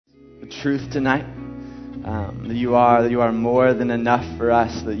truth tonight. That you are more than enough for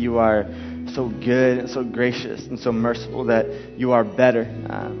us, that you are so good and so gracious and so merciful, that you are better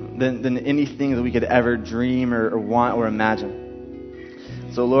than anything that we could ever dream or want or imagine.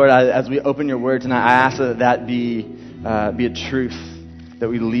 So Lord, as we open your word tonight, I ask that be a truth, that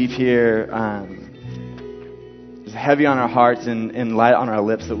we leave here heavy on our hearts and light on our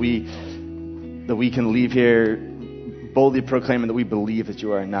lips, that we can leave here boldly proclaiming that we believe that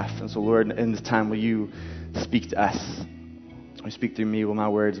you are enough. And so Lord, in this time, will you speak to us? Will you speak through me? Will my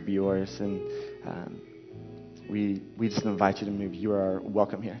words be yours? And we just invite you to move. You are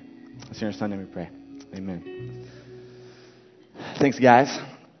welcome here. It's in your Son's name we pray. Amen. Thanks, guys.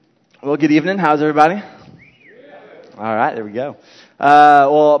 Well, good evening. How's everybody? All right, there we go.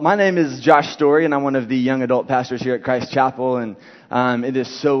 Well, my name is Josh Story, and I'm one of the young adult pastors here at Christ Chapel, and it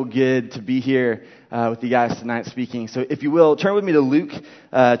is so good to be here with you guys tonight speaking. So if you will, turn with me to Luke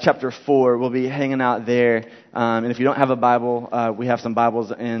chapter 4. We'll be hanging out there, and if you don't have a Bible, we have some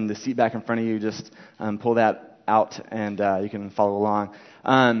Bibles in the seat back in front of you. Just pull that out, and you can follow along.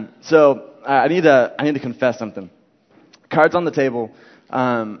 So I need to confess something. Cards on the table.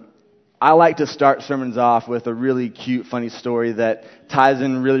 I like to start sermons off with a really cute, funny story that ties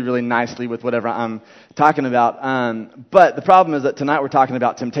in really, really nicely with whatever I'm talking about. But the problem is that tonight we're talking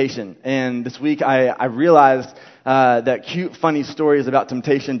about temptation. And this week I realized that cute, funny stories about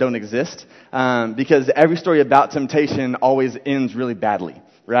temptation don't exist, because every story about temptation always ends really badly,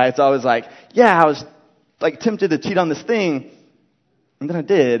 right? It's always like, yeah, I was like tempted to cheat on this thing, and then I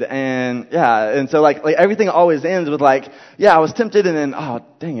did, and so like everything always ends with like, yeah, I was tempted, and then, oh,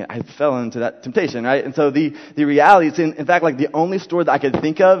 dang it, I fell into that temptation, right? And so the reality is, in fact, like the only story that I could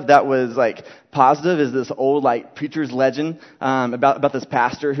think of that was like positive is this old like preacher's legend about this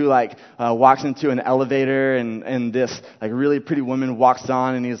pastor who like walks into an elevator, and this like really pretty woman walks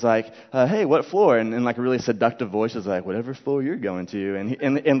on, and he's like, hey, what floor? And like a really seductive voice is like, whatever floor you're going to,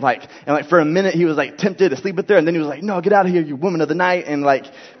 and like for a minute he was like tempted to sleep with her, and then he was like, no, get out of here, you woman of the night. And like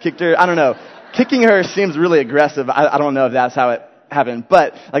kicked her. I don't know. Kicking her seems really aggressive. I don't know if that's how it happened,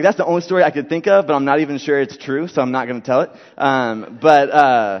 but like that's the only story I could think of. But I'm not even sure it's true, so I'm not going to tell it.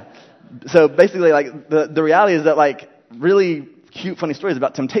 So basically, like the reality is that like really cute, funny stories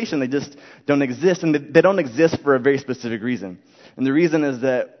about temptation, they just don't exist, and they don't exist for a very specific reason. And the reason is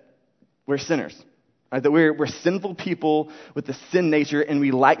that we're sinners, right? That we're sinful people with a sin nature, and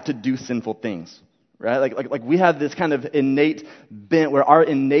we like to do sinful things. Right? Like we have this kind of innate bent, where our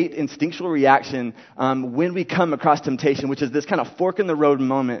innate instinctual reaction when we come across temptation, which is this kind of fork in the road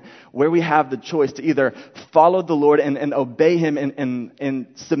moment where we have the choice to either follow the Lord and obey Him and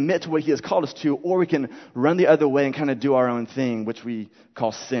submit to what He has called us to, or we can run the other way and kind of do our own thing, which we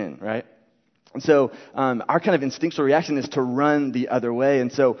call sin, right? And so our kind of instinctual reaction is to run the other way.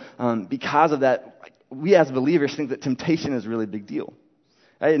 And so because of that, we as believers think that temptation is a really big deal.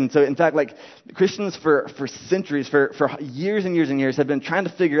 Right? And so, in fact, like Christians for centuries, for years and years and years, have been trying to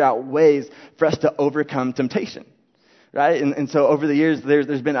figure out ways for us to overcome temptation. Right? And so over the years,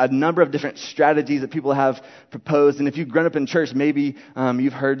 there's been a number of different strategies that people have proposed. And if you've grown up in church, maybe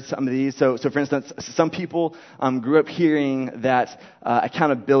you've heard some of these. So for instance, some people grew up hearing that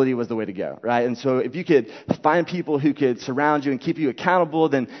accountability was the way to go. Right? And so if you could find people who could surround you and keep you accountable,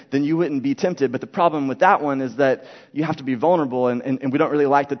 then you wouldn't be tempted. But the problem with that one is that you have to be vulnerable, and we don't really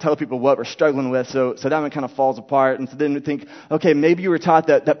like to tell people what we're struggling with. So that one kind of falls apart. And so then we think, okay, maybe you were taught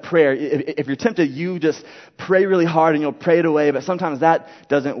that prayer, if you're tempted, you just pray really hard and you'll pray it away, but sometimes that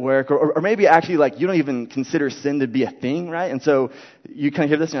doesn't work. Or maybe actually like you don't even consider sin to be a thing, right? And so you kind of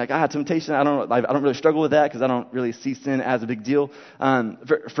hear this and you're like, temptation, I don't really struggle with that because I don't really see sin as a big deal.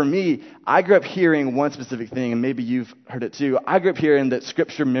 For me, I grew up hearing one specific thing, and maybe you've heard it too. I grew up hearing that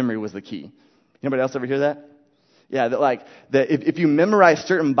scripture memory was the key. Anybody else ever hear that? Yeah, that if you memorize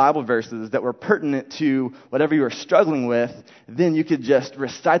certain Bible verses that were pertinent to whatever you were struggling with, then you could just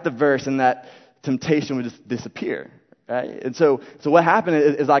recite the verse and that temptation would just disappear. Right? And so what happened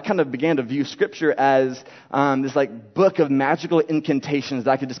is I kind of began to view Scripture as this like book of magical incantations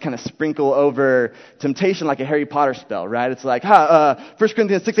that I could just kind of sprinkle over temptation like a Harry Potter spell, right? It's like, 1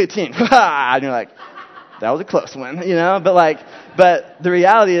 Corinthians 6:18, and you're like, that was a close one, you know? But the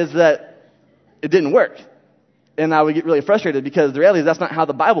reality is that it didn't work. And I would get really frustrated because the reality is that's not how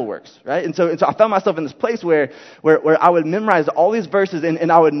the Bible works, right? And so I found myself in this place where I would memorize all these verses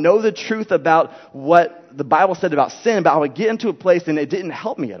and I would know the truth about what the Bible said about sin, but I would get into a place and it didn't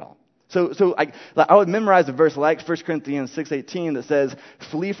help me at all. So I would memorize a verse like 1 Corinthians 6:18 that says,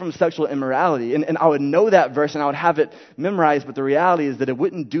 flee from sexual immorality. And I would know that verse and I would have it memorized, but the reality is that it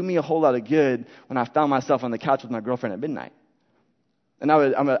wouldn't do me a whole lot of good when I found myself on the couch with my girlfriend at midnight. And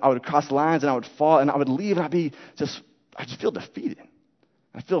I would cross lines and I would fall and I would leave and I just feel defeated.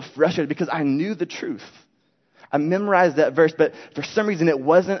 I feel frustrated because I knew the truth. I memorized that verse, but for some reason it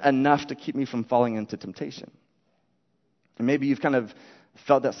wasn't enough to keep me from falling into temptation. And maybe you've kind of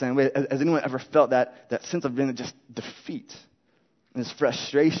felt that same way. Has anyone ever felt that sense of being just defeat? And this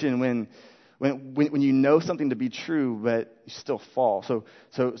frustration when you know something to be true, but you still fall.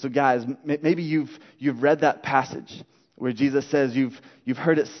 So guys, maybe you've read that passage where Jesus says you've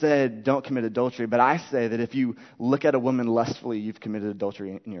heard it said, don't commit adultery. But I say that if you look at a woman lustfully, you've committed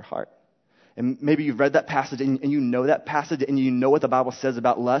adultery in your heart. And maybe you've read that passage and you know that passage and you know what the Bible says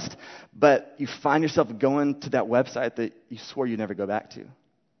about lust, but you find yourself going to that website that you swore you'd never go back to.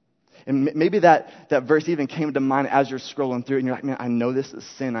 And maybe that verse even came to mind as you're scrolling through it and you're like, man, I know this is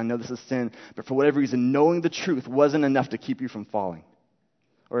sin, but for whatever reason, knowing the truth wasn't enough to keep you from falling.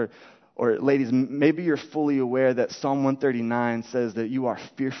 Or ladies, maybe you're fully aware that Psalm 139 says that you are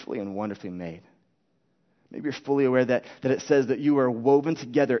fearfully and wonderfully made. Maybe you're fully aware that it says that you are woven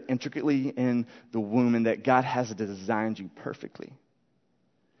together intricately in the womb and that God has designed you perfectly.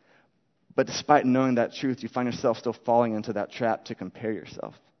 But despite knowing that truth, you find yourself still falling into that trap to compare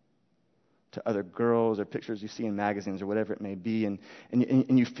yourself to other girls or pictures you see in magazines or whatever it may be, and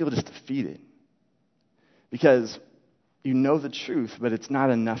you feel just defeated. Because you know the truth, but it's not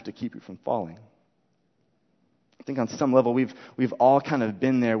enough to keep you from falling. I think on some level we've all kind of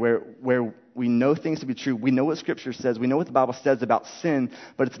been there where we know things to be true. We know what Scripture says. We know what the Bible says about sin,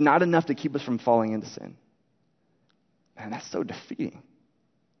 but it's not enough to keep us from falling into sin. And that's so defeating.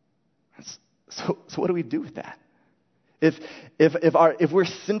 So what do we do with that? If we're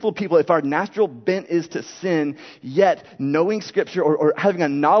sinful people, if our natural bent is to sin, yet knowing Scripture or having a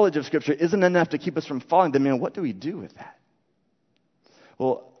knowledge of Scripture isn't enough to keep us from falling, then man, what do we do with that?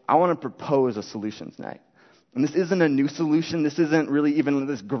 Well, I want to propose a solution tonight. And this isn't a new solution. This isn't really even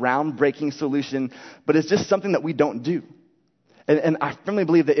this groundbreaking solution, but it's just something that we don't do. And I firmly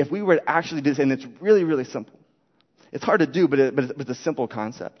believe that if we were to actually do this, and it's really, really simple. It's hard to do, but it's a simple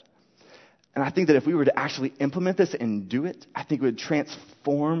concept. And I think that if we were to actually implement this and do it, I think it would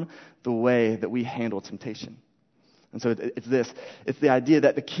transform the way that we handle temptation. And so it's this. It's the idea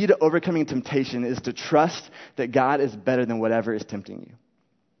that the key to overcoming temptation is to trust that God is better than whatever is tempting you.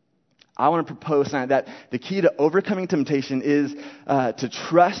 I want to propose tonight that the key to overcoming temptation is to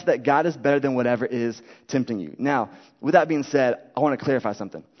trust that God is better than whatever is tempting you. Now, with that being said, I want to clarify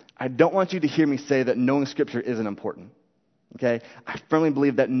something. I don't want you to hear me say that knowing Scripture isn't important. Okay? I firmly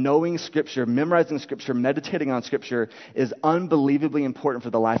believe that knowing Scripture, memorizing Scripture, meditating on Scripture is unbelievably important for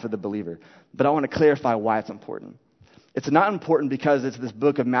the life of the believer. But I want to clarify why it's important. It's not important because it's this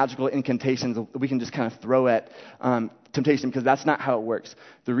book of magical incantations that we can just kind of throw at temptation, because that's not how it works.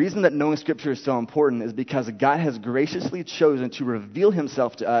 The reason that knowing Scripture is so important is because God has graciously chosen to reveal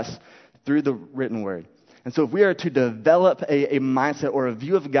himself to us through the written word. And so if we are to develop a mindset or a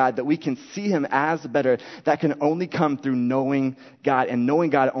view of God that we can see him as better, that can only come through knowing God, and knowing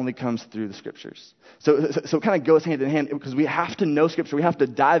God only comes through the Scriptures. So it kind of goes hand in hand, because we have to know Scripture. We have to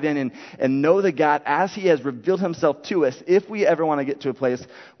dive in and know the God as he has revealed himself to us if we ever want to get to a place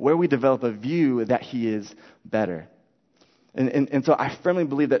where we develop a view that he is better. And so I firmly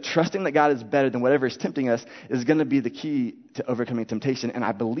believe that trusting that God is better than whatever is tempting us is going to be the key to overcoming temptation. And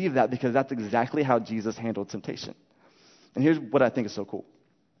I believe that because that's exactly how Jesus handled temptation. And here's what I think is so cool.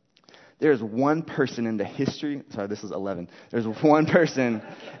 There's one person in the history, this is 11. There's one person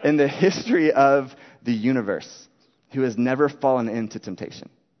in the history of the universe who has never fallen into temptation.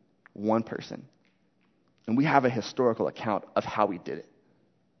 One person. And we have a historical account of how he did it.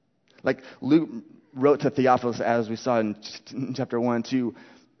 Like Luke wrote to Theophilus, as we saw in chapter 1, to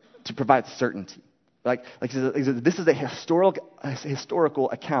provide certainty. Like he said, this is a historical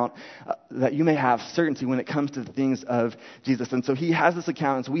account that you may have certainty when it comes to the things of Jesus. And so he has this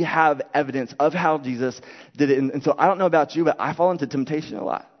account, and so we have evidence of how Jesus did it. And so I don't know about you, but I fall into temptation a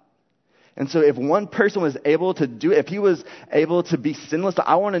lot. And so if one person was able to do it, if he was able to be sinless,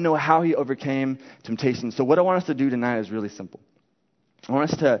 I want to know how he overcame temptation. So what I want us to do tonight is really simple. I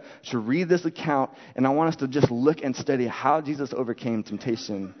want us to read this account, and I want us to just look and study how Jesus overcame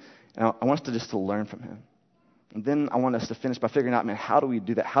temptation. And I want us to just to learn from him. And then I want us to finish by figuring out, man, how do we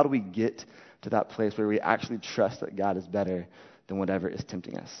do that? How do we get to that place where we actually trust that God is better than whatever is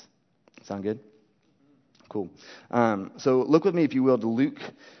tempting us? Sound good? Cool. So look with me, if you will, to Luke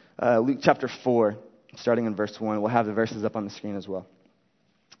chapter 4, starting in verse 1. We'll have the verses up on the screen as well.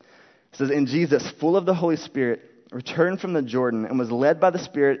 It says, "And Jesus, full of the Holy Spirit, returned from the Jordan and was led by the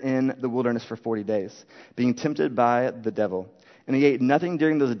Spirit in the wilderness for 40 days, being tempted by the devil. And he ate nothing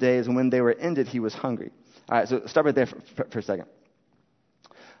during those days, and when they were ended, he was hungry." All right, so stop right there for a second.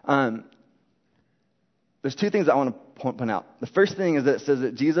 There's two things I want to point out. The first thing is that it says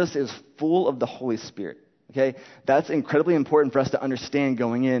that Jesus is full of the Holy Spirit. Okay, that's incredibly important for us to understand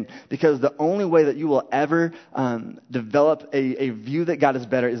going in, because the only way that you will ever develop a view that God is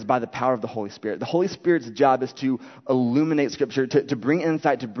better is by the power of the Holy Spirit. The Holy Spirit's job is to illuminate Scripture, to bring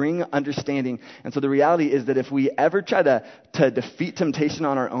insight, to bring understanding. And so the reality is that if we ever try to defeat temptation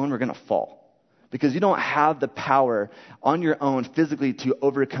on our own, we're going to fall. Because you don't have the power on your own physically to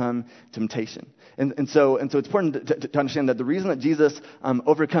overcome temptation. And so it's important to understand that the reason that Jesus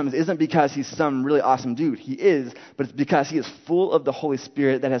overcomes isn't because he's some really awesome dude. He is, but it's because he is full of the Holy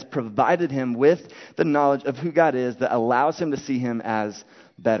Spirit that has provided him with the knowledge of who God is that allows him to see him as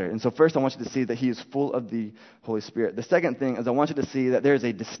better. And so first I want you to see that he is full of the Holy Spirit. The second thing is I want you to see that there is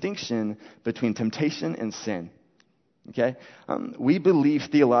a distinction between temptation and sin. Okay? We believe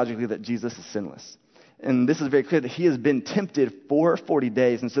theologically that Jesus is sinless. And this is very clear that he has been tempted for 40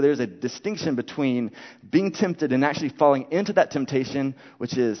 days. And so there's a distinction between being tempted and actually falling into that temptation,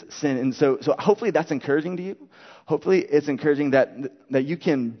 which is sin. And so hopefully that's encouraging to you. Hopefully it's encouraging that you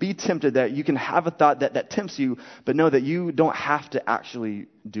can be tempted, that you can have a thought that tempts you, but know that you don't have to actually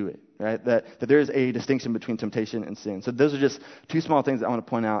do it, right? That there is a distinction between temptation and sin. So those are just two small things that I want to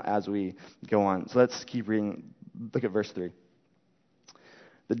point out as we go on. So let's keep reading. Look at verse 3.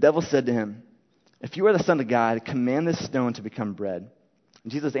 The devil said to him, "If you are the Son of God, command this stone to become bread."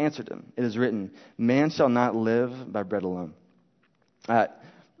 And Jesus answered him, "It is written, man shall not live by bread alone." I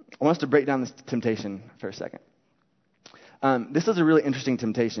want us to break down this temptation for a second. This is a really interesting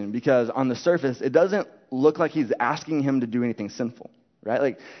temptation because on the surface, it doesn't look like he's asking him to do anything sinful, right?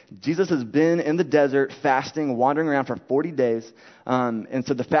 Like Jesus has been in the desert fasting, wandering around for 40 days. And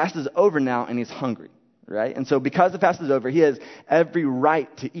so the fast is over now and he's hungry, right? And so because the fast is over, he has every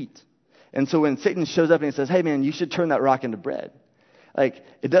right to eat. And so when Satan shows up and he says, "Hey man, you should turn that rock into bread," like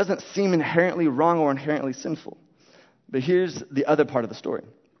it doesn't seem inherently wrong or inherently sinful. But here's the other part of the story.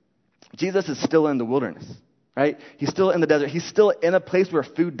 Jesus is still in the wilderness, right? He's still in the desert. He's still in a place where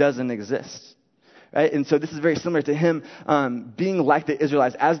food doesn't exist, right? And so this is very similar to him being like the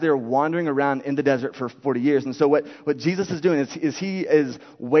Israelites as they're wandering around in the desert for 40 years. And so what Jesus is doing is he is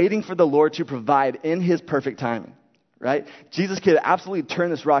waiting for the Lord to provide in his perfect timing. Right? Jesus could absolutely turn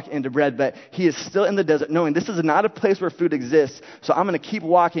this rock into bread, but he is still in the desert knowing this is not a place where food exists, so I'm going to keep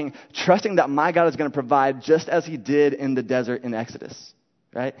walking, trusting that my God is going to provide just as he did in the desert in Exodus.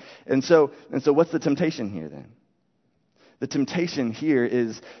 Right? And so what's the temptation here then? The temptation here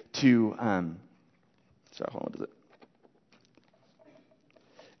is to,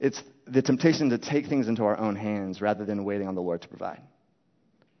 it's the temptation to take things into our own hands rather than waiting on the Lord to provide.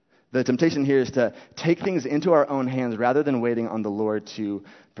 The temptation here is to take things into our own hands rather than waiting on the Lord to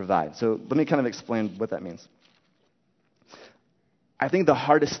provide. So let me kind of explain what that means. I think the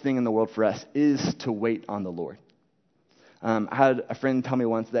hardest thing in the world for us is to wait on the Lord. I had a friend tell me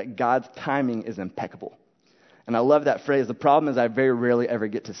once that God's timing is impeccable. And I love that phrase. The problem is I very rarely ever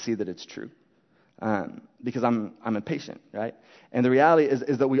get to see that it's true because I'm impatient, right? And the reality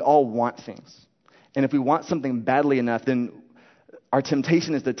is that we all want things. And if we want something badly enough, then our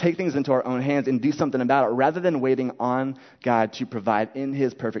temptation is to take things into our own hands and do something about it rather than waiting on God to provide in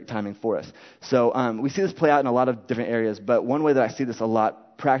his perfect timing for us. So we see this play out in a lot of different areas, but one way that I see this a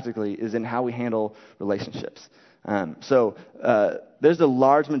lot practically is in how we handle relationships. There's a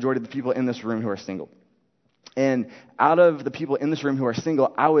large majority of the people in this room who are single. And out of the people in this room who are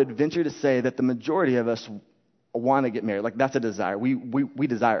single, I would venture to say that the majority of us want to get married. Like that's a desire. We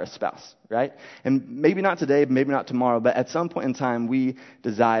desire a spouse, right? And maybe not today, maybe not tomorrow, but at some point in time, we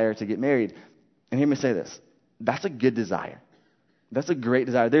desire to get married. And hear me say this. That's a good desire. That's a great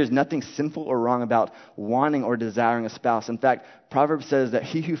desire. There's nothing sinful or wrong about wanting or desiring a spouse. In fact, Proverbs says that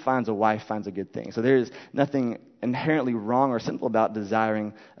he who finds a wife finds a good thing. So there is nothing inherently wrong or sinful about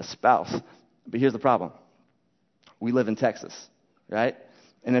desiring a spouse. But here's the problem. We live in Texas, right?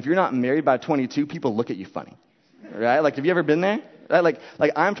 And if you're not married by 22, people look at you funny. Right? Like, have you ever been there? Right?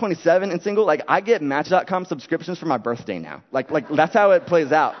 Like I'm 27 and single. Like, I get Match.com subscriptions for my birthday now. Like that's how it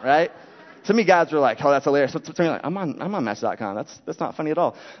plays out, right? Some of you guys were like, "Oh, that's hilarious." Some of you are like, I'm on Match.com. That's not funny at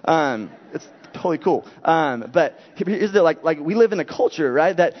all. It's totally cool. But here's the like we live in a culture,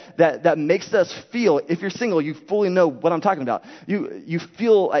 right? That makes us feel. If you're single, you fully know what I'm talking about. You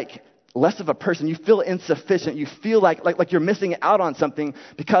feel like less of a person. You feel insufficient. You feel like you're missing out on something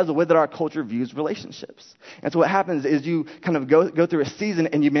because of the way that our culture views relationships. And so what happens is you kind of go through a season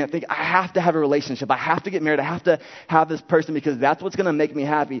and you may think, I have to have a relationship. I have to get married. I have to have this person because that's what's going to make me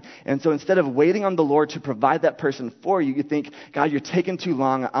happy. And so instead of waiting on the Lord to provide that person for you, you think, God, you're taking too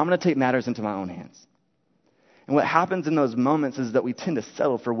long. I'm going to take matters into my own hands. And what happens in those moments is that we tend to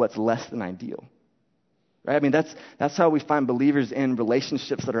settle for what's less than ideal. Right? I mean, that's how we find believers in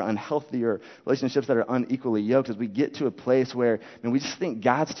relationships that are unhealthy or relationships that are unequally yoked, as we get to a place where we just think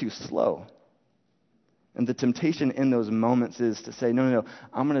God's too slow. And the temptation in those moments is to say, no,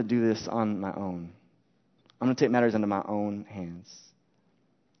 I'm going to do this on my own. I'm going to take matters into my own hands.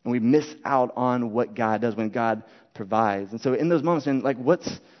 And we miss out on what God does when God provides. And so in those moments,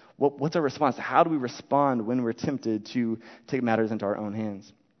 what's our response? How do we respond when we're tempted to take matters into our own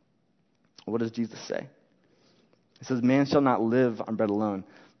hands? What does Jesus say? He says, man shall not live on bread alone.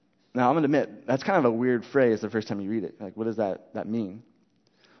 Now, I'm going to admit, that's kind of a weird phrase the first time you read it. Like, what does that mean?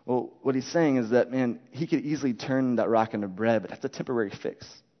 Well, what he's saying is that, man, he could easily turn that rock into bread, but that's a temporary fix.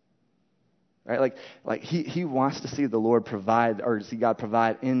 Right? Like he wants to see the Lord provide, or see God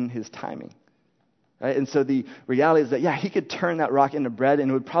provide in his timing. Right? And so the reality is that, he could turn that rock into bread,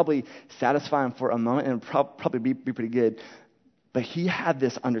 and it would probably satisfy him for a moment, and it would probably be pretty good. But he had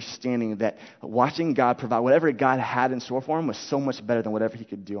this understanding that watching God provide whatever God had in store for him was so much better than whatever he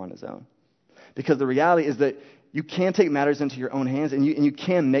could do on his own. Because the reality is that you can take matters into your own hands, and you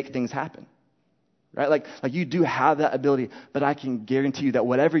can make things happen. Right? Like you do have that ability, but I can guarantee you that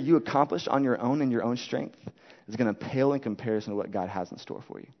whatever you accomplish on your own in your own strength is going to pale in comparison to what God has in store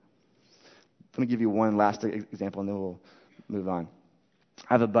for you. Let me give you one last example, and then we'll move on.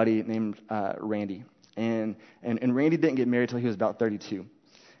 I have a buddy named Randy. And Randy didn't get married until he was about 32.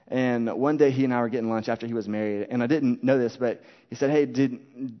 And one day he and I were getting lunch after he was married. And I didn't know this, but he said, hey, did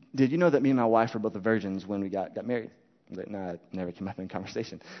you know that me and my wife were both virgins when we got married? I was like, no, it never came up in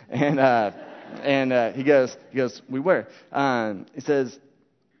conversation. And he goes, we were. He says,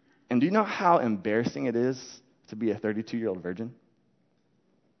 and do you know how embarrassing it is to be a 32-year-old virgin?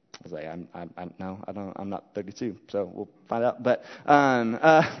 I was like, I'm not 32, so we'll find out. But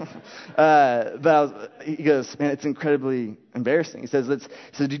he goes, man, it's incredibly embarrassing. He says,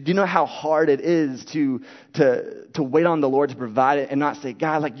 do you know how hard it is to wait on the Lord to provide it and not say,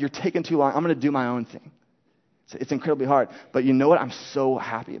 God, you're taking too long. I'm going to do my own thing. It's incredibly hard. But you know what I'm so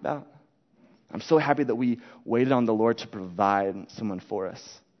happy about? I'm so happy that we waited on the Lord to provide someone for us.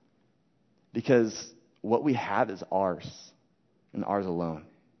 Because what we have is ours, and ours alone.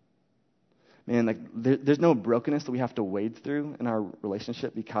 Man, there's no brokenness that we have to wade through in our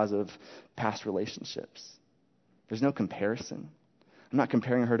relationship because of past relationships. There's no comparison. I'm not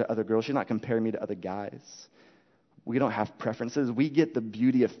comparing her to other girls. She's not comparing me to other guys. We don't have preferences. We get the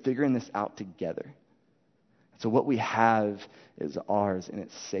beauty of figuring this out together. So what we have is ours, and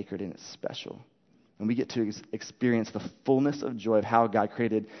it's sacred, and it's special. And we get to experience the fullness of joy of how God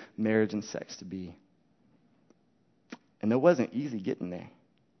created marriage and sex to be. And it wasn't easy getting there.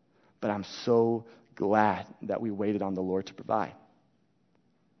 But I'm so glad that we waited on the Lord to provide.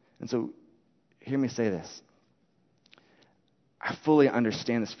 And so, hear me say this. I fully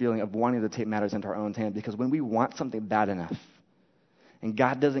understand this feeling of wanting to take matters into our own hands, because when we want something bad enough, and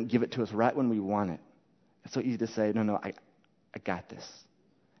God doesn't give it to us right when we want it, it's so easy to say, no, I got this.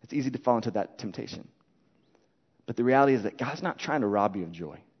 It's easy to fall into that temptation. But the reality is that God's not trying to rob you of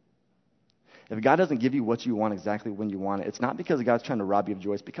joy. If God doesn't give you what you want exactly when you want it, it's not because God's trying to rob you of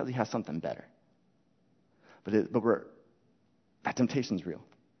joy. It's because he has something better. But that temptation's real.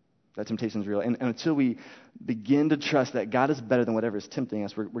 That temptation's real. And until we begin to trust that God is better than whatever is tempting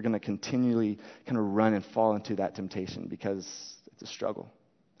us, we're going to continually kind of run and fall into that temptation, because it's a struggle.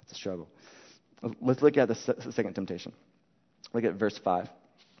 It's a struggle. Let's look at the second temptation. Look at verse 5.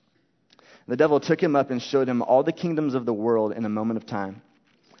 The devil took him up and showed him all the kingdoms of the world in a moment of time.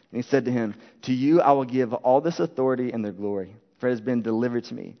 And he said to him, to you I will give all this authority and their glory, for it has been delivered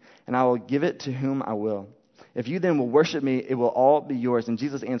to me, and I will give it to whom I will. If you then will worship me, it will all be yours. And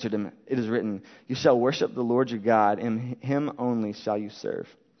Jesus answered him, it is written, you shall worship the Lord your God, and him only shall you serve.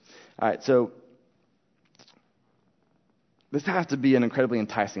 All right, so this has to be an incredibly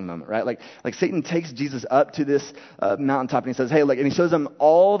enticing moment, right? Like Satan takes Jesus up to this mountaintop, and he says, hey, and he shows him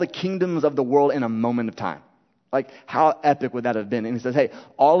all the kingdoms of the world in a moment of time. Like, how epic would that have been? And he says, hey,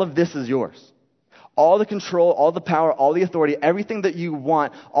 all of this is yours. All the control, all the power, all the authority, everything that you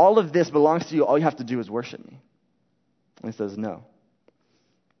want, all of this belongs to you. All you have to do is worship me. And he says, no.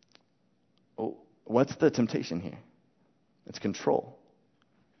 Well, what's the temptation here? It's control.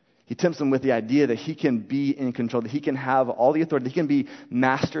 He tempts him with the idea that he can be in control, that he can have all the authority, that he can be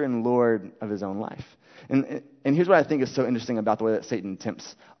master and Lord of his own life. And here's what I think is so interesting about the way that Satan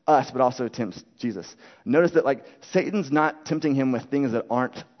tempts us, but also tempts Jesus. Notice that Satan's not tempting him with things that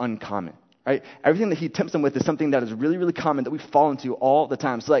aren't uncommon, right? Everything that he tempts him with is something that is really, really common that we fall into all the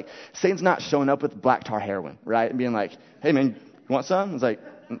time. So Satan's not showing up with black tar heroin, right? And being like, hey man, you want some? It's like,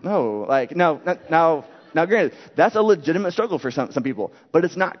 no, no, Now, granted, that's a legitimate struggle for some people, but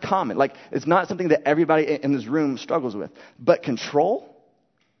it's not common. Like, it's not something that everybody in this room struggles with. But control?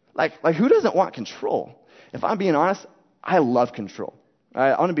 Like who doesn't want control? If I'm being honest, I love control. All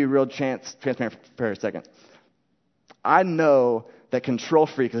right, I want to be real transparent for a second. I know that control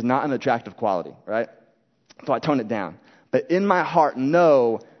freak is not an attractive quality, right? So I tone it down. But in my heart,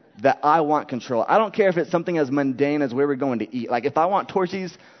 know that I want control. I don't care if it's something as mundane as where we're going to eat. Like, if I want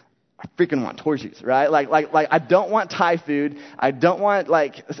Torchy's, I freaking want Torchy's, right? Like I don't want Thai food. I don't want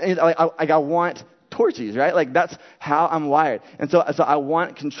I want Torchy's, right? Like, that's how I'm wired. And so I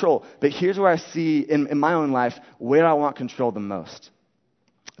want control. But here's where I see in my own life where I want control the most.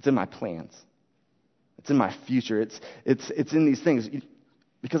 It's in my plans. It's in my future. It's in these things.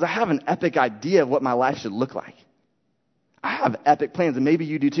 Because I have an epic idea of what my life should look like. I have epic plans, and maybe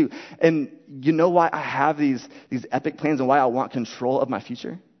you do too. And you know why I have these epic plans and why I want control of my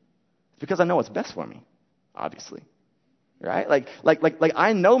future? It's because I know what's best for me, obviously. Right? Like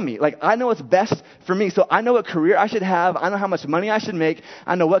I know me. Like, I know what's best for me. So I know what career I should have. I know how much money I should make.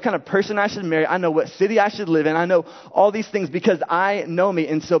 I know what kind of person I should marry. I know what city I should live in. I know all these things because I know me.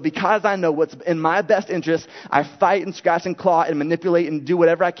 And so because I know what's in my best interest, I fight and scratch and claw and manipulate and do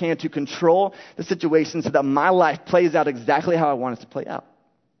whatever I can to control the situation so that my life plays out exactly how I want it to play out.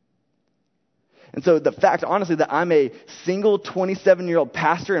 And so the fact, honestly, that I'm a single 27-year-old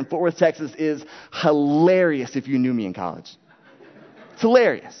pastor in Fort Worth, Texas is hilarious if you knew me in college. It's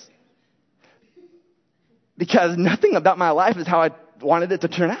hilarious. Because nothing about my life is how I wanted it to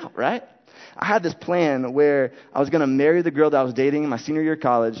turn out, right? I had this plan where I was going to marry the girl that I was dating in my senior year of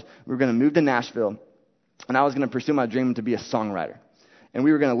college. We were going to move to Nashville, and I was going to pursue my dream to be a songwriter. And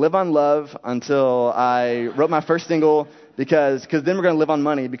we were going to live on love until I wrote my first single, because then we're going to live on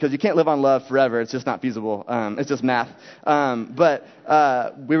money, because you can't live on love forever. It's just not feasible. It's just math. But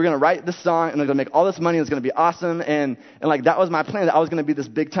we were going to write this song, and we're going to make all this money, and it's going to be awesome. And like, that was my plan, that I was going to be this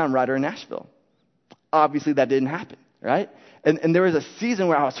big-time writer in Nashville. Obviously, that didn't happen, right? And there was a season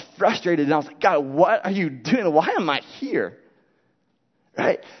where I was frustrated, and I was like, God, what are you doing? Why am I here?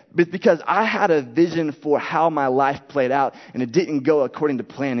 Right? But because I had a vision for how my life played out, and it didn't go according to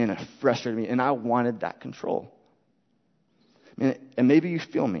plan, and it frustrated me, and I wanted that control. And maybe you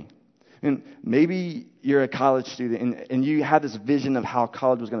feel me. And maybe you're a college student, and you have this vision of how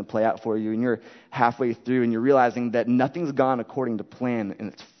college was going to play out for you, and you're halfway through, and you're realizing that nothing's gone according to plan,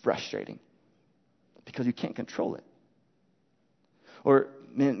 and it's frustrating because you can't control it. Or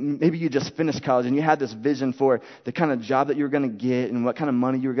maybe you just finished college and you had this vision for the kind of job that you were going to get and what kind of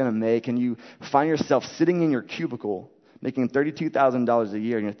money you were going to make, and you find yourself sitting in your cubicle making $32,000 a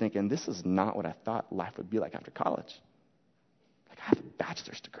year, and you're thinking, this is not what I thought life would be like after college. Like, I have a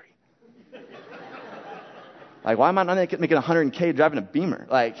bachelor's degree. Like, why am I not making $100K driving a Beamer?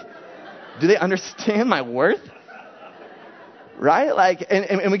 Like, do they understand my worth? Right? Like,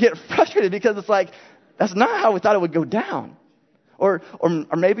 and we get frustrated because it's like, that's not how we thought it would go down. Or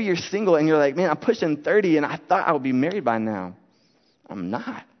maybe you're single and you're like, man, I'm pushing 30 and I thought I would be married by now. I'm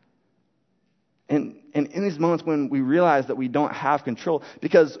not. And in these moments when we realize that we don't have control,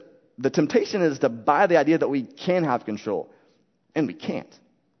 because the temptation is to buy the idea that we can have control, and we can't.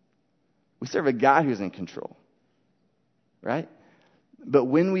 We serve a God who's in control, right? But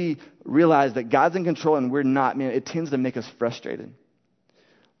when we realize that God's in control and we're not, man, it tends to make us frustrated.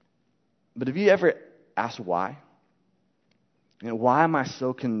 But have you ever asked why? You know, why am I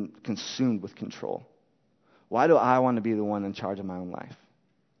so consumed with control? Why do I want to be the one in charge of my own life?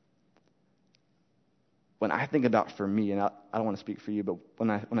 When I think about for me, and I don't want to speak for you, but when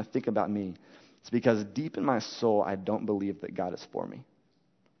I think about me, it's because deep in my soul, I don't believe that God is for me.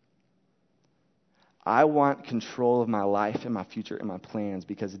 I want control of my life and my future and my plans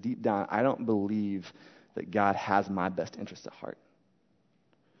because deep down, I don't believe that God has my best interest at heart.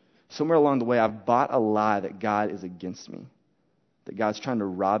 Somewhere along the way, I've bought a lie that God is against me, that God's trying to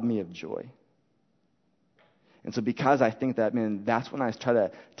rob me of joy. And so because I think that, man, that's when I try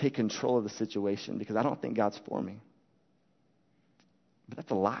to take control of the situation, because I don't think God's for me. But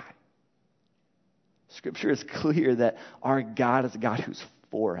that's a lie. Scripture is clear that our God is a God who's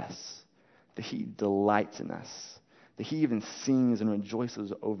for us, that he delights in us, that he even sings and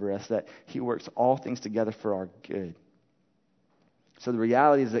rejoices over us, that he works all things together for our good. So the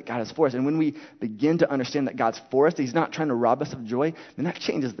reality is that God is for us. And when we begin to understand that God's for us, that he's not trying to rob us of joy, then that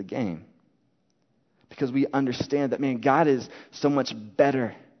changes the game. Because we understand that, man, God is so much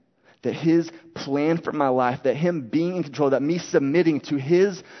better. That his plan for my life, that him being in control, that me submitting to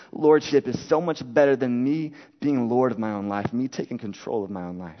his lordship is so much better than me being Lord of my own life, me taking control of my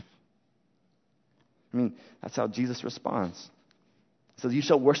own life. I mean, that's how Jesus responds. It says, you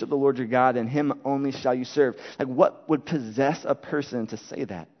shall worship the Lord your God, and him only shall you serve. Like, what would possess a person to say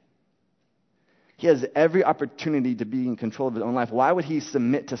that? He has every opportunity to be in control of his own life. Why would he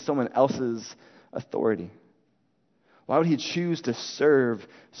submit to someone else's authority? Why would he choose to serve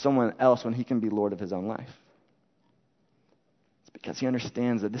someone else when he can be Lord of his own life? It's because he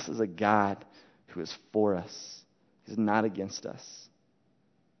understands that this is a God who is for us. He's not against us.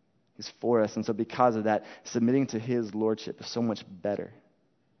 He's for us. And so because of that, submitting to his lordship is so much better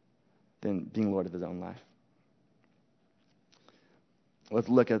than being Lord of his own life. Let's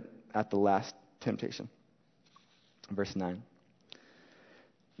look at the last temptation. Verse 9.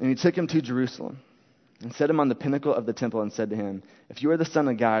 And he took him to Jerusalem and set him on the pinnacle of the temple and said to him, if you are the Son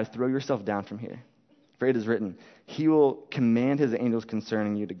of God, throw yourself down from here. For it is written, he will command his angels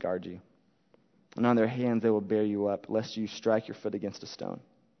concerning you to guard you. And on their hands they will bear you up, lest you strike your foot against a stone.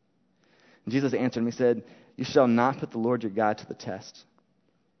 And Jesus answered him, he said, you shall not put the Lord your God to the test.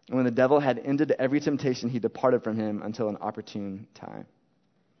 And when the devil had ended every temptation, he departed from him until an opportune time.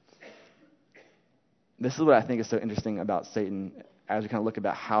 This is what I think is so interesting about Satan as we kind of look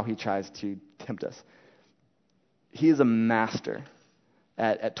about how he tries to tempt us. He is a master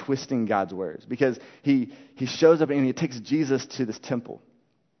at twisting God's words, because he shows up and he takes Jesus to this temple.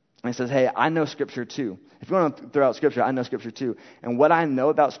 And he says, hey, I know Scripture too. If you want to throw out Scripture, I know Scripture too. And what I know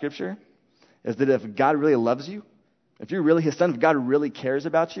about Scripture is that if God really loves you, if you're really his son, if God really cares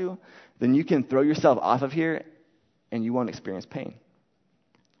about you, then you can throw yourself off of here and you won't experience pain.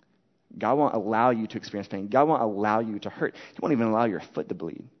 God won't allow you to experience pain. God won't allow you to hurt. He won't even allow your foot to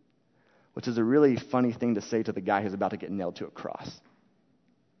bleed, which is a really funny thing to say to the guy who's about to get nailed to a cross.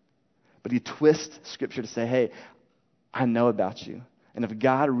 But he twists Scripture to say, hey, I know about you. And if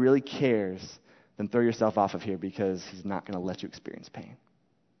God really cares, then throw yourself off of here because he's not going to let you experience pain.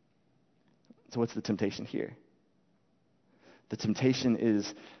 So what's the temptation here? The temptation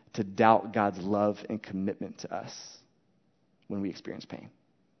is to doubt God's love and commitment to us when we experience pain.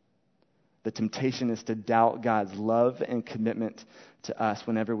 The temptation is to doubt God's love and commitment to us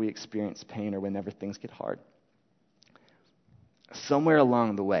whenever we experience pain or whenever things get hard. Somewhere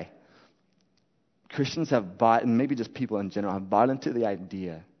along the way, Christians have bought, and maybe just people in general, have bought into the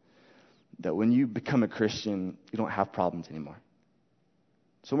idea that when you become a Christian, you don't have problems anymore.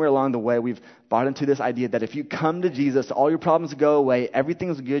 Somewhere along the way, we've bought into this idea that if you come to Jesus, all your problems go away,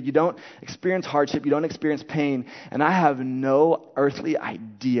 everything's good, you don't experience hardship, you don't experience pain, and I have no earthly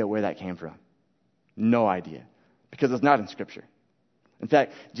idea where that came from. No idea. Because it's not in Scripture. In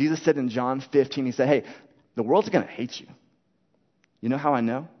fact, Jesus said in John 15, he said, hey, the world's going to hate you. You know how I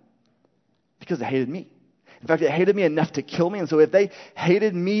know? Because they hated me. In fact, it hated me enough to kill me, and so if they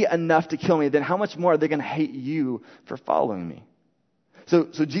hated me enough to kill me, then how much more are they going to hate you for following me? So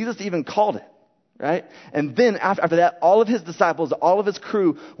Jesus even called it, right? And then after that, all of his disciples, all of his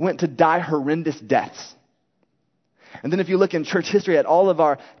crew went to die horrendous deaths. And then if you look in church history at all of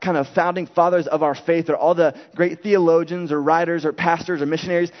our kind of founding fathers of our faith, or all the great theologians or writers or pastors or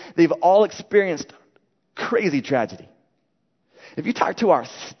missionaries, they've all experienced crazy tragedy. If you talk to our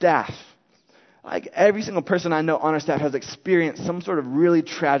staff, like every single person I know on our staff has experienced some sort of really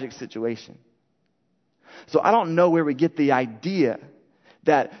tragic situation. So I don't know where we get the idea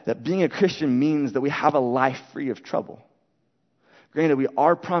that being a Christian means that we have a life free of trouble. Granted, we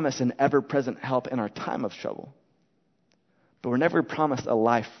are promised an ever-present help in our time of trouble. But we're never promised a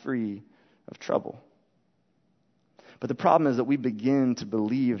life free of trouble. But the problem is that we begin to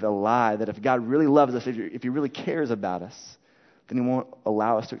believe a lie that if God really loves us, if he really cares about us, then he won't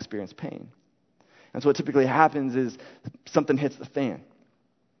allow us to experience pain. And so what typically happens is something hits the fan.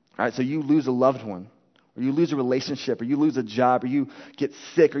 All right, so you lose a loved one, or you lose a relationship, or you lose a job, or you get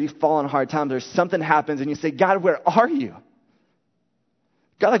sick, or you fall on hard times, or something happens, and you say, God, where are you?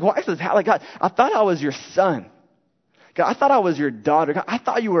 God, like, why is this happening? God, I thought I was your son. God, I thought I was your daughter. God, I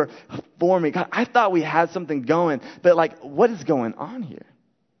thought you were for me. God, I thought we had something going. But like, what is going on here?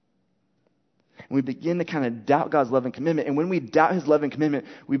 And we begin to kind of doubt God's love and commitment. And when we doubt his love and commitment,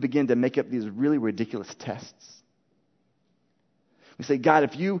 we begin to make up these really ridiculous tests. We say, God,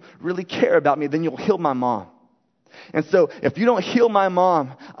 if you really care about me, then you'll heal my mom. And so if you don't heal my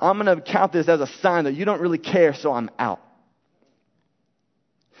mom, I'm going to count this as a sign that you don't really care, so I'm out.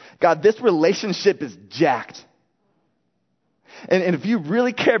 God, this relationship is jacked. And if you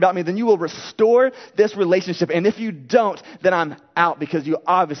really care about me, then you will restore this relationship. And if you don't, then I'm out because you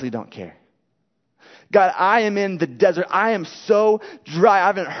obviously don't care. God, I am in the desert. I am so dry. I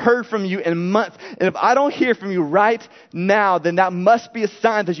haven't heard from you in months. And if I don't hear from you right now, then that must be a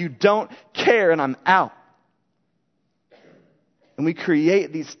sign that you don't care and I'm out. And we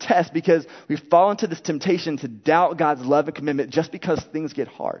create these tests because we fall into this temptation to doubt God's love and commitment just because things get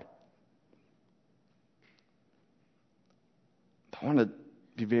hard. I want to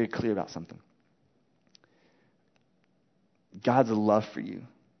be very clear about something. God's love for you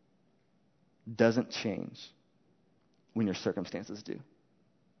doesn't change when your circumstances do.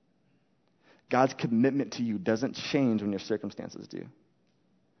 God's commitment to you doesn't change when your circumstances do.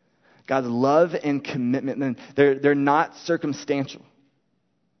 God's love and commitment, they're not circumstantial,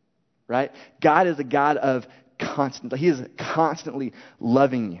 right? God is a God of constant. He is constantly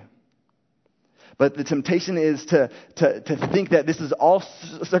loving you. But the temptation is to think that this is all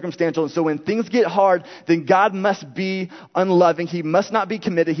circumstantial. And so when things get hard, then God must be unloving. He must not be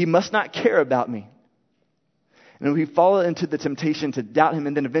committed. He must not care about me. And we fall into the temptation to doubt him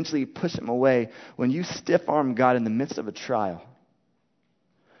and then eventually push him away. When you stiff-arm God in the midst of a trial,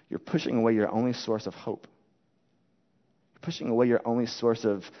 you're pushing away your only source of hope. You're pushing away your only source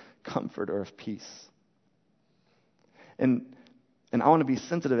of comfort or of peace. And I want to be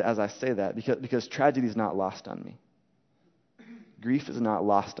sensitive as I say that because tragedy is not lost on me. Grief is not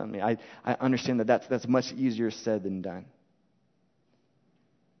lost on me. I understand that that's much easier said than done.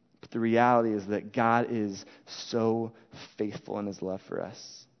 But the reality is that God is so faithful in his love for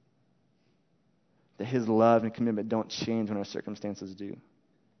us. That his love and commitment don't change when our circumstances do.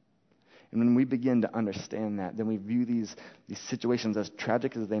 And when we begin to understand that, then we view these situations as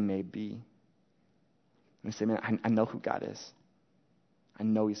tragic as they may be. And we say, man, I know who God is. I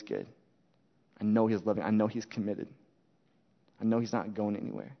know he's good. I know he's loving. I know he's committed. I know he's not going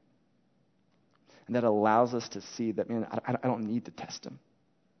anywhere. And that allows us to see that, man, I don't need to test him.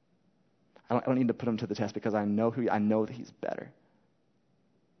 I don't need to put him to the test because I know that he's better.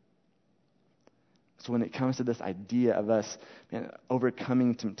 So when it comes to this idea of us, man,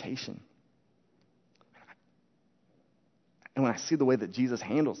 overcoming temptation, and when I see the way that Jesus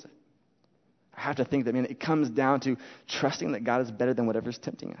handles it, I have to think that, man, it comes down to trusting that God is better than whatever's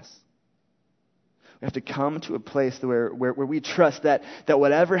tempting us. We have to come to a place where we trust that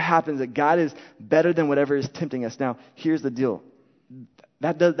whatever happens, that God is better than whatever is tempting us. Now, here's the deal.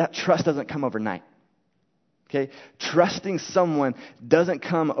 That trust doesn't come overnight. Okay? Trusting someone doesn't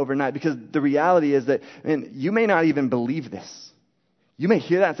come overnight because the reality is that, man, you may not even believe this. You may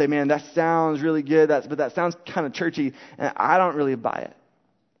hear that and say, man, that sounds really good, but that sounds kind of churchy, and I don't really buy it.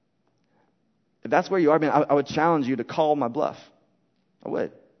 If that's where you are, man, I would challenge you to call my bluff. I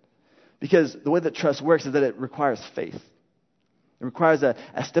would. Because the way that trust works is that it requires faith. It requires a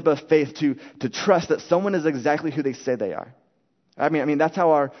step of faith to trust that someone is exactly who they say they are. I mean, that's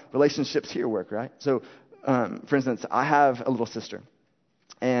how our relationships here work, right? So, for instance, I have a little sister.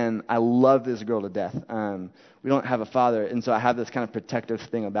 And I love this girl to death. We don't have a father, and so I have this kind of protective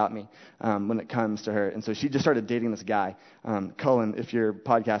thing about me when it comes to her. And so she just started dating this guy. Cullen, if you're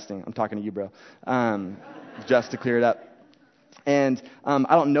podcasting, I'm talking to you, bro. Just to clear it up. And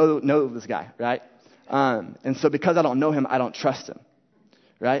I don't know this guy, right? And so because I don't know him, I don't trust him,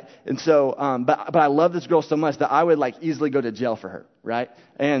 right? And so, but I love this girl so much that I would like easily go to jail for her, right?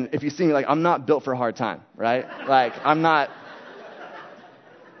 And if you see me, like, I'm not built for a hard time, right? Like,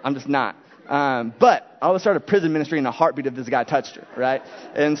 I'm just not. But I would start a prison ministry in a heartbeat if this guy touched her, right?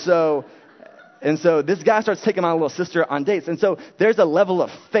 And so this guy starts taking my little sister on dates. And so there's a level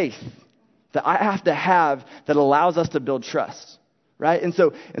of faith that I have to have that allows us to build trust, right? And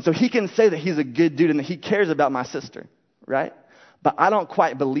so he can say that he's a good dude and that he cares about my sister, right? But I don't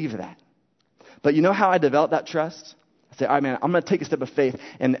quite believe that. But you know how I develop that trust? I say, all right, man, I'm going to take a step of faith.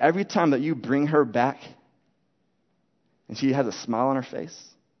 And every time that you bring her back and she has a smile on her face,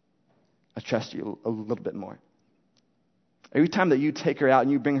 I trust you a little bit more. Every time that you take her out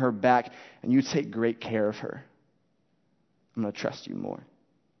and you bring her back and you take great care of her, I'm going to trust you more.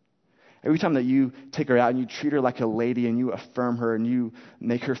 Every time that you take her out and you treat her like a lady and you affirm her and you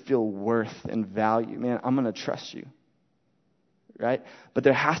make her feel worth and value, man, I'm going to trust you. Right? But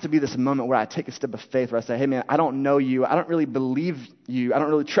there has to be this moment where I take a step of faith where I say, hey, man, I don't know you. I don't really believe you. I don't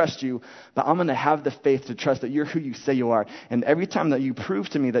really trust you. But I'm going to have the faith to trust that you're who you say you are. And every time that you prove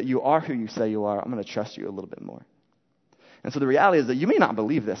to me that you are who you say you are, I'm going to trust you a little bit more. And so the reality is that you may not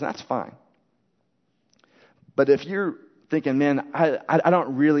believe this, and that's fine. But if you're thinking, man, I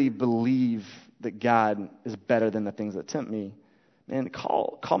don't really believe that God is better than the things that tempt me, man,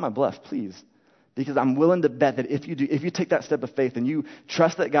 call my bluff, please. Because I'm willing to bet that if you take that step of faith and you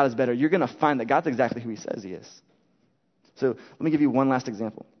trust that God is better, you're going to find that God's exactly who he says he is. So let me give you one last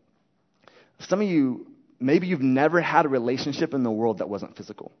example. Some of you, maybe you've never had a relationship in the world that wasn't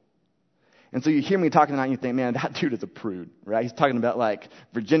physical. And so you hear me talking tonight and you think, man, that dude is a prude, right? He's talking about like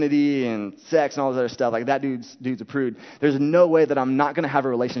virginity and sex and all this other stuff. Like that dude's a prude. There's no way that I'm not going to have a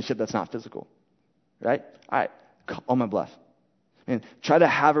relationship that's not physical, right? All right, call my bluff. And try to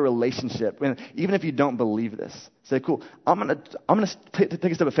have a relationship. And even if you don't believe this, say, cool, I'm gonna take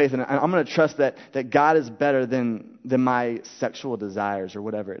a step of faith and I'm going to trust that God is better than my sexual desires or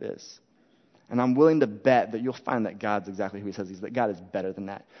whatever it is. And I'm willing to bet that you'll find that God's exactly who he says he is, that God is better than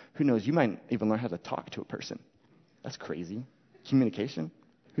that. Who knows? You might even learn how to talk to a person. That's crazy. Communication?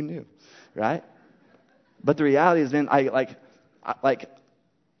 Who knew? Right? But the reality is, man,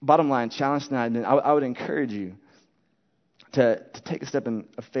 bottom line, challenge tonight, and I would encourage you to take a step of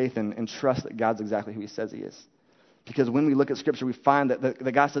faith and trust that God's exactly who he says he is. Because when we look at Scripture, we find that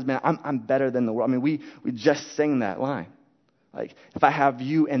the God says, man, I'm better than the world. I mean, we just sang that line. Like, if I have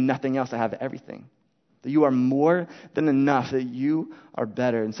you and nothing else, I have everything. That you are more than enough, that you are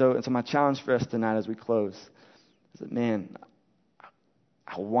better. And so my challenge for us tonight as we close is that, man,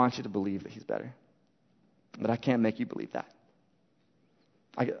 I want you to believe that he's better. But I can't make you believe that.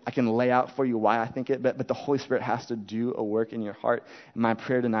 I can lay out for you why I think it, but the Holy Spirit has to do a work in your heart. And my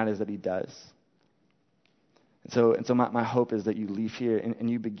prayer tonight is that he does. And so my hope is that you leave here and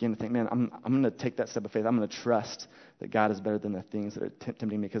you begin to think, man, I'm going to take that step of faith. I'm going to trust that God is better than the things that are tempting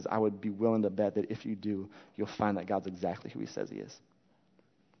me, because I would be willing to bet that if you do, you'll find that God's exactly who he says he is.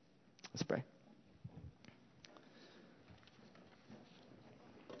 Let's pray.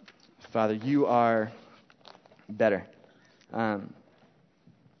 Father, you are better. I've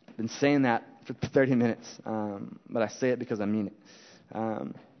been saying that for 30 minutes, but I say it because I mean it.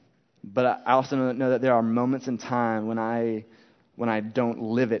 But I also know that there are moments in time when I don't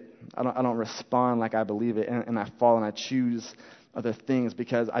live it. I don't respond like I believe it, and I fall and I choose other things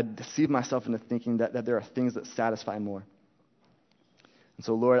because I deceive myself into thinking that there are things that satisfy more. And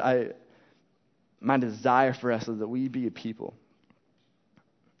so, Lord, my desire for us is that we be a people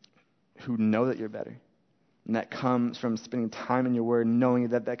who know that you're better. And that comes from spending time in your word, knowing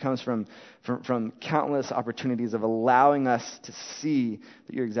that comes from countless opportunities of allowing us to see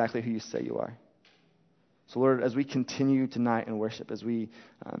that you're exactly who you say you are. So, Lord, as we continue tonight in worship, as we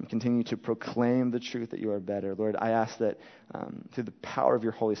continue to proclaim the truth that you are better, Lord, I ask that through the power of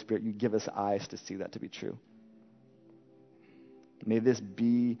your Holy Spirit, you give us eyes to see that to be true. May this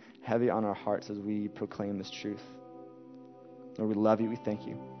be heavy on our hearts as we proclaim this truth. Lord, we love you. We thank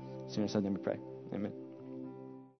you. In your son's name we pray. Amen.